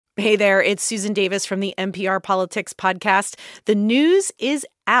Hey there, it's Susan Davis from the NPR Politics Podcast. The news is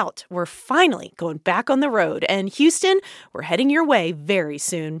out. We're finally going back on the road. And Houston, we're heading your way very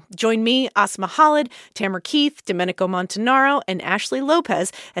soon. Join me, Asma Khalid, Tamara Keith, Domenico Montanaro, and Ashley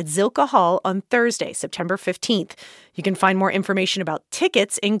Lopez at Zilkha Hall on Thursday, September 15th. You can find more information about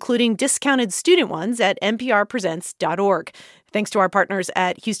tickets, including discounted student ones, at nprpresents.org. Thanks to our partners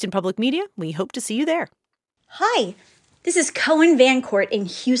at Houston Public Media. We hope to see you there. Hi, this is Cohen Vancourt in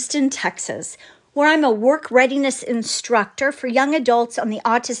Houston, Texas, where I'm a work readiness instructor for young adults on the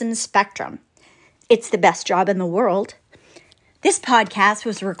autism spectrum. It's the best job in the world. This podcast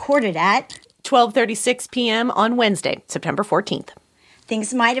was recorded at 12:36 p.m. on Wednesday, September 14th.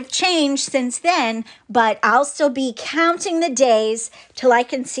 Things might have changed since then, but I'll still be counting the days till I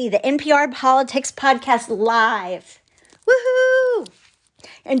can see the NPR Politics Podcast live. Woohoo!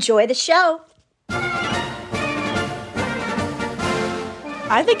 Enjoy the show.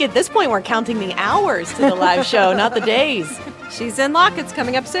 I think at this point we're counting the hours to the live show, not the days. She's in luck. It's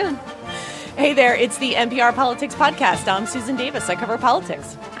coming up soon. Hey there, it's the NPR Politics Podcast. I'm Susan Davis. I cover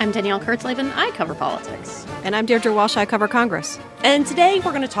politics. I'm Danielle Kurtzleben. I cover politics. And I'm Deirdre Walsh. I cover Congress. And today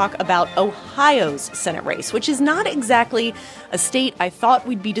we're going to talk about Ohio's Senate race, which is not exactly a state I thought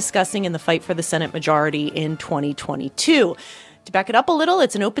we'd be discussing in the fight for the Senate majority in 2022. To back it up a little,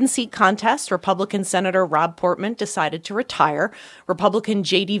 it's an open seat contest. Republican Senator Rob Portman decided to retire. Republican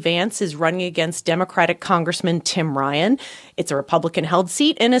J.D. Vance is running against Democratic Congressman Tim Ryan. It's a Republican-held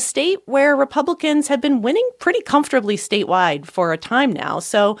seat in a state where Republicans have been winning pretty comfortably statewide for a time now.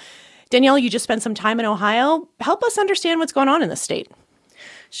 So, Danielle, you just spent some time in Ohio. Help us understand what's going on in the state.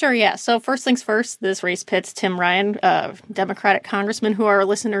 Sure, yeah. So first things first, this race pits Tim Ryan, a Democratic congressman who our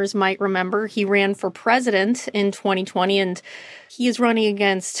listeners might remember. He ran for president in 2020, and he is running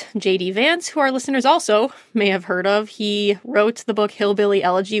against J.D. Vance, who our listeners also may have heard of. He wrote the book Hillbilly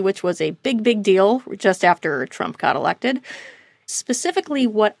Elegy, which was a big deal just after Trump got elected. Specifically,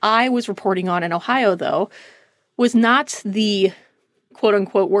 what I was reporting on in Ohio, though, was not the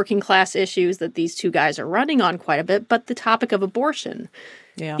quote-unquote working class issues that these two guys are running on quite a bit, but the topic of abortion.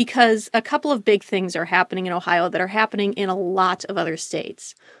 Yeah. Because a couple of big things are happening in Ohio that are happening in a lot of other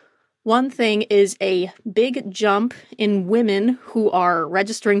states. One thing is a big jump in women who are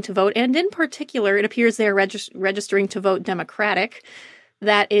registering to vote, and in particular, it appears they're registering to vote Democratic.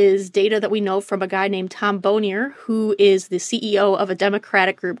 That is data that we know from a guy named Tom Bonier, who is the CEO of a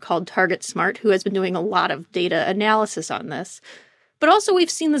Democratic group called Target Smart, who has been doing a lot of data analysis on this. But also we've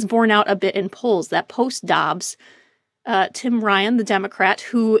seen this borne out a bit in polls, that post-Dobbs, Tim Ryan, the Democrat,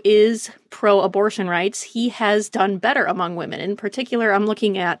 who is pro-abortion rights, he has done better among women. In particular, I'm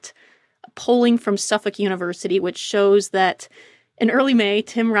looking at polling from Suffolk University, which shows that in early May,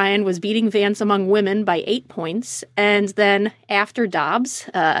 Tim Ryan was beating Vance among women by 8 points. And then after Dobbs,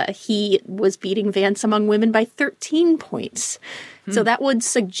 he was beating Vance among women by 13 points. So that would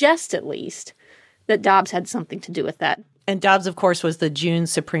suggest, at least, that Dobbs had something to do with that. And Dobbs, of course, was the June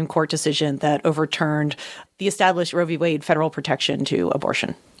Supreme Court decision that overturned the established Roe v. Wade federal protection to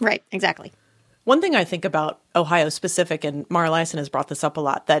abortion. Right, exactly. One thing I think about Ohio specific, and Mara Liasson has brought this up a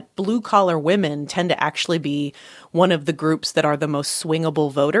lot, that blue-collar women tend to actually be one of the groups that are the most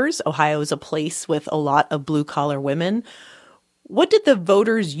swingable voters. Ohio is a place with a lot of blue-collar women. What did the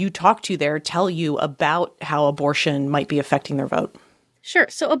voters you talked to there tell you about how abortion might be affecting their vote? Sure.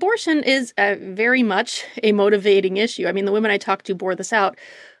 So abortion is very much a motivating issue. I mean, the women I talked to bore this out,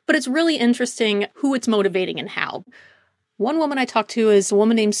 but it's really interesting who it's motivating and how. One woman I talked to is a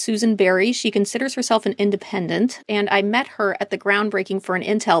woman named Susan Berry. She considers herself an independent, and I met her at the groundbreaking for an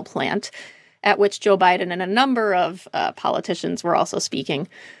Intel plant, at which Joe Biden and a number of politicians were also speaking.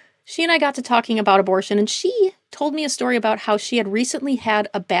 She and I got to talking about abortion, and she told me a story about how she had recently had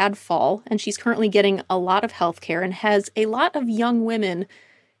a bad fall, and she's currently getting a lot of health care and has a lot of young women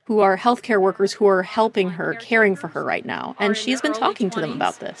who are healthcare workers who are helping her, caring for her right now. And she's been talking to them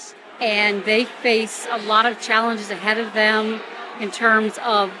about this. And they face a lot of challenges ahead of them in terms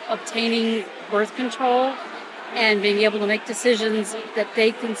of obtaining birth control and being able to make decisions that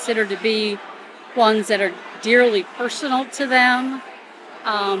they consider to be ones that are dearly personal to them.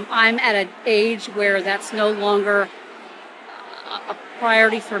 I'm at an age where that's no longer a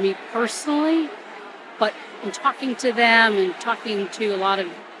priority for me personally, but in talking to them and talking to a lot of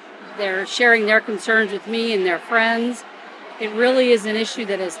sharing their concerns with me and their friends, it really is an issue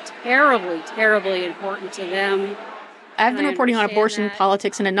that is terribly, terribly important to them. I've been reporting on abortion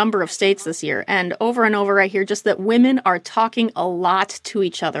politics in a number of states this year, and over I hear just that women are talking a lot to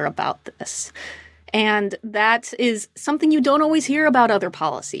each other about this. And that is something you don't always hear about other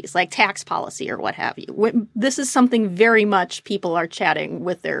policies, like tax policy or what have you. This is something very much people are chatting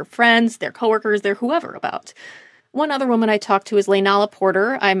with their friends, their coworkers, their whoever about. One other woman I talked to is Lainala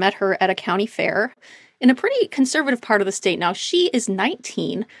Porter. I met her at a county fair in a pretty conservative part of the state. Now, she is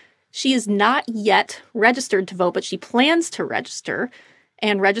 19. She is not yet registered to vote, but she plans to register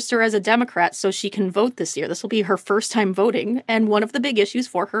as a Democrat so she can vote this year. This will be her first time voting, and one of the big issues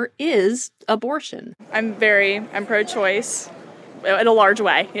for her is abortion. I'm pro-choice in a large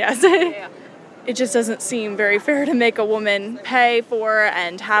way, yes. Yeah. It just doesn't seem very fair to make a woman pay for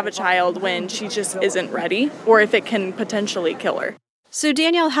and have a child when she just isn't ready, or if it can potentially kill her. So,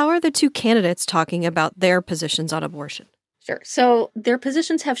 Danielle, how are the two candidates talking about their positions on abortion? Sure. So their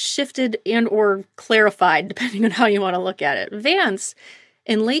positions have shifted and or clarified, depending on how you want to look at it. Vance,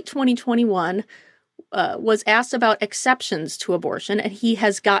 in late 2021, was asked about exceptions to abortion, and he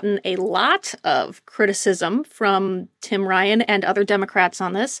has gotten a lot of criticism from Tim Ryan and other Democrats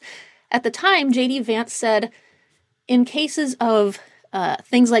on this. At the time, J.D. Vance said, in cases of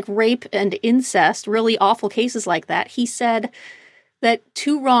things like rape and incest, really awful cases like that, he said that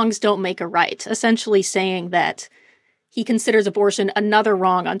two wrongs don't make a right, essentially saying that he considers abortion another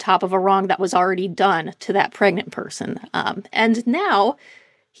wrong on top of a wrong that was already done to that pregnant person. And now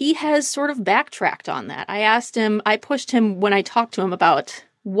he has sort of backtracked on that. I pushed him when I talked to him about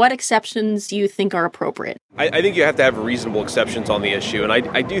what exceptions you think are appropriate. I think you have to have reasonable exceptions on the issue. And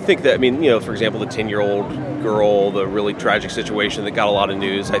I do think that, for example, the 10-year-old girl, the really tragic situation that got a lot of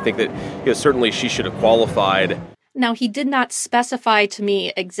news, I think that certainly she should have qualified. Now, he did not specify to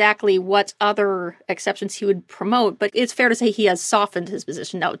me exactly what other exceptions he would promote, but it's fair to say he has softened his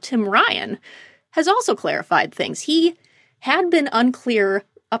position. Now, Tim Ryan has also clarified things. He had been unclear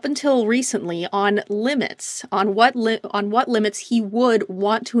up until recently on limits, on what limits he would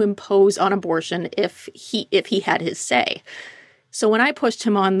want to impose on abortion if he had his say. So when I pushed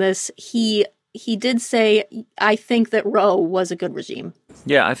him on this, he did say, I think that Roe was a good regime.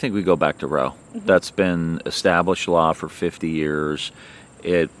 Yeah, I think we go back to Roe. Mm-hmm. That's been established law for 50 years.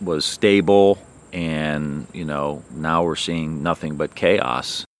 It was stable, and, now we're seeing nothing but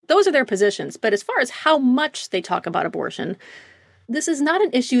chaos. Those are their positions. But as far as how much they talk about abortion, this is not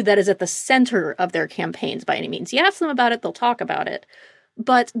an issue that is at the center of their campaigns by any means. You ask them about it, they'll talk about it.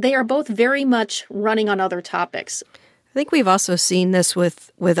 But they are both very much running on other topics. I think we've also seen this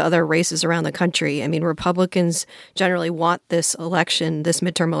with other races around the country. I mean, Republicans generally want this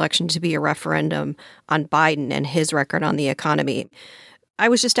midterm election, to be a referendum on Biden and his record on the economy. I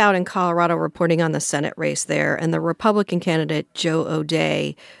was just out in Colorado reporting on the Senate race there, and the Republican candidate, Joe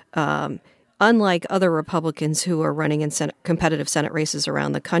O'Dea, unlike other Republicans who are running in competitive Senate races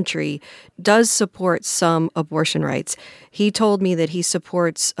around the country, does support some abortion rights. He told me that he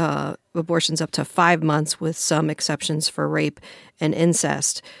supports abortions up to 5 months with some exceptions for rape and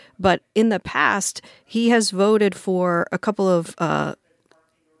incest. But in the past, he has voted for a couple of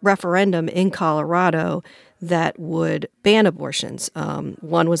referendum in Colorado that would ban abortions.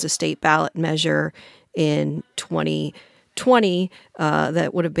 One was a state ballot measure in 2020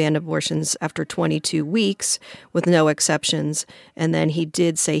 that would have banned abortions after 22 weeks with no exceptions. And then he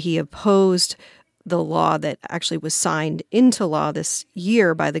did say he opposed the law that actually was signed into law this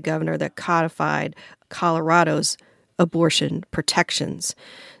year by the governor that codified Colorado's abortion protections.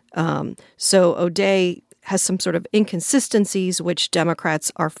 So O'Dea has some sort of inconsistencies, which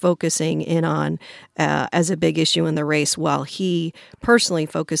Democrats are focusing in on as a big issue in the race, while he personally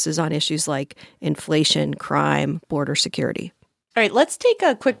focuses on issues like inflation, crime, border security. All right, let's take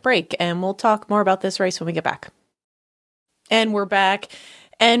a quick break, and we'll talk more about this race when we get back. And we're back.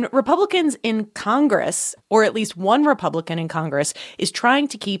 And Republicans in Congress, or at least one Republican in Congress, is trying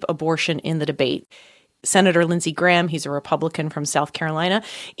to keep abortion in the debate. Senator Lindsey Graham, he's a Republican from South Carolina,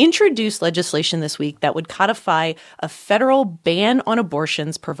 introduced legislation this week that would codify a federal ban on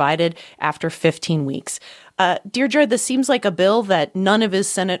abortions provided after 15 weeks. Deirdre, this seems like a bill that none of his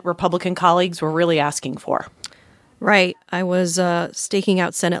Senate Republican colleagues were really asking for. Right. I was staking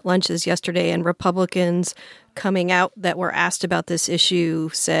out Senate lunches yesterday, and Republicans coming out that were asked about this issue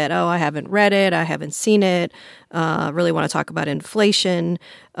said, I haven't read it, I haven't seen it, really want to talk about inflation.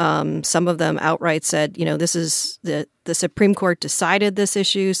 Some of them outright said, this is the Supreme Court decided this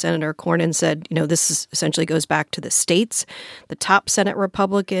issue. Senator Cornyn said, this essentially goes back to the states. The top Senate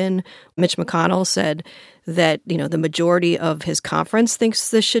Republican, Mitch McConnell, said that, the majority of his conference thinks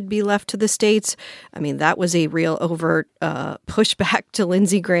this should be left to the states. I mean, that was a real overt pushback to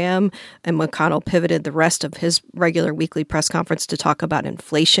Lindsey Graham, and McConnell pivoted the rest of his regular weekly press conference to talk about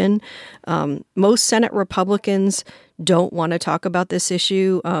inflation. Most Senate Republicans don't want to talk about this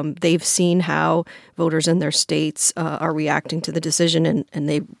issue. They've seen how voters in their states are reacting to the decision, and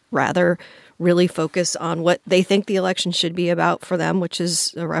they rather really focus on what they think the election should be about for them, which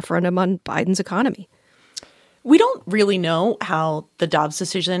is a referendum on Biden's economy. We don't really know how the Dobbs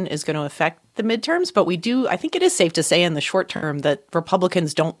decision is going to affect the midterms, but I think it is safe to say in the short term that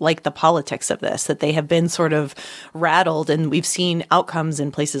Republicans don't like the politics of this, that they have been sort of rattled. And we've seen outcomes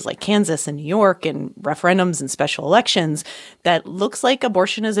in places like Kansas and New York and referendums and special elections that looks like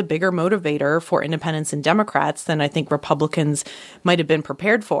abortion is a bigger motivator for independents and Democrats than I think Republicans might have been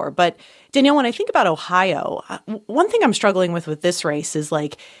prepared for. But Danielle, when I think about Ohio, one thing I'm struggling with this race is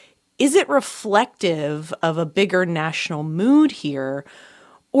like, is it reflective of a bigger national mood here?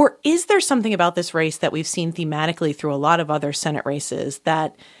 Or is there something about this race that we've seen thematically through a lot of other Senate races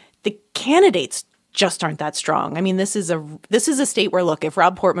that the candidates just aren't that strong? I mean, this is a state where, look, if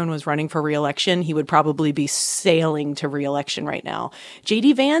Rob Portman was running for re-election, he would probably be sailing to re-election right now.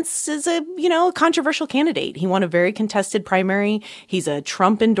 J.D. Vance is a controversial candidate. He won a very contested primary. He's a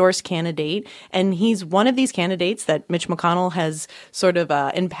Trump-endorsed candidate, and he's one of these candidates that Mitch McConnell has sort of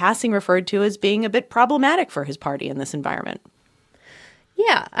in passing referred to as being a bit problematic for his party in this environment.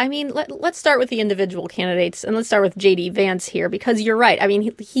 Yeah, I mean, let's start with the individual candidates, and let's start with J.D. Vance here, because you're right. I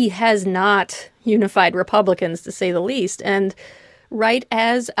mean, he has not unified Republicans, to say the least. And right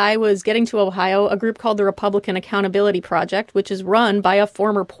as I was getting to Ohio, a group called the Republican Accountability Project, which is run by a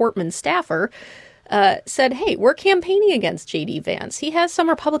former Portman staffer, said, hey, we're campaigning against J.D. Vance. He has some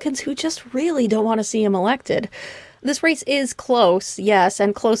Republicans who just really don't want to see him elected. This race is close, yes,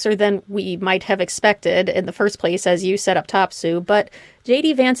 and closer than we might have expected in the first place, as you said up top, Sue, but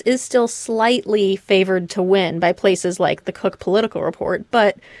J.D. Vance is still slightly favored to win by places like the Cook Political Report,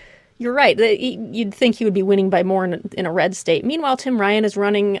 but you're right. You'd think he would be winning by more in a red state. Meanwhile, Tim Ryan is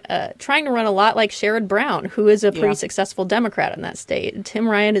trying to run a lot like Sherrod Brown, who is a pretty successful Democrat in that state. Tim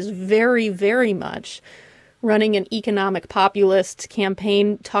Ryan is very, very much running an economic populist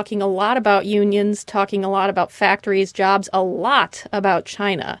campaign, talking a lot about unions, talking a lot about factories, jobs, a lot about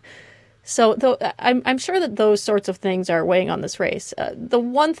China. So I'm sure that those sorts of things are weighing on this race. The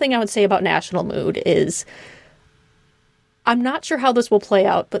one thing I would say about national mood is I'm not sure how this will play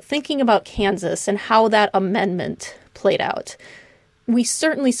out, but thinking about Kansas and how that amendment played out, we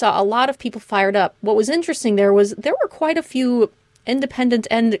certainly saw a lot of people fired up. What was interesting there were quite a few independent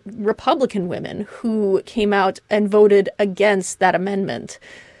and Republican women who came out and voted against that amendment.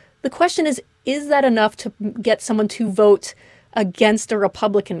 The question is that enough to get someone to vote against a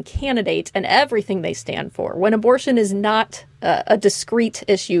Republican candidate and everything they stand for? When abortion is not a discrete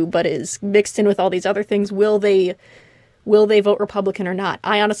issue, but is mixed in with all these other things, will they vote Republican or not?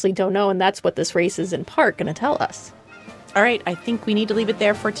 I honestly don't know, and that's what this race is in part going to tell us. All right, I think we need to leave it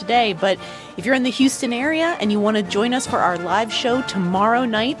there for today. But if you're in the Houston area and you want to join us for our live show tomorrow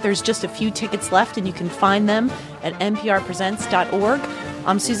night, there's just a few tickets left, and you can find them at nprpresents.org.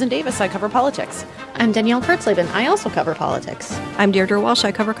 I'm Susan Davis. I cover politics. I'm Danielle Kurtzleben. I also cover politics. I'm Deirdre Walsh.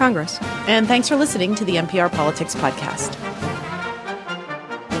 I cover Congress. And thanks for listening to the NPR Politics Podcast.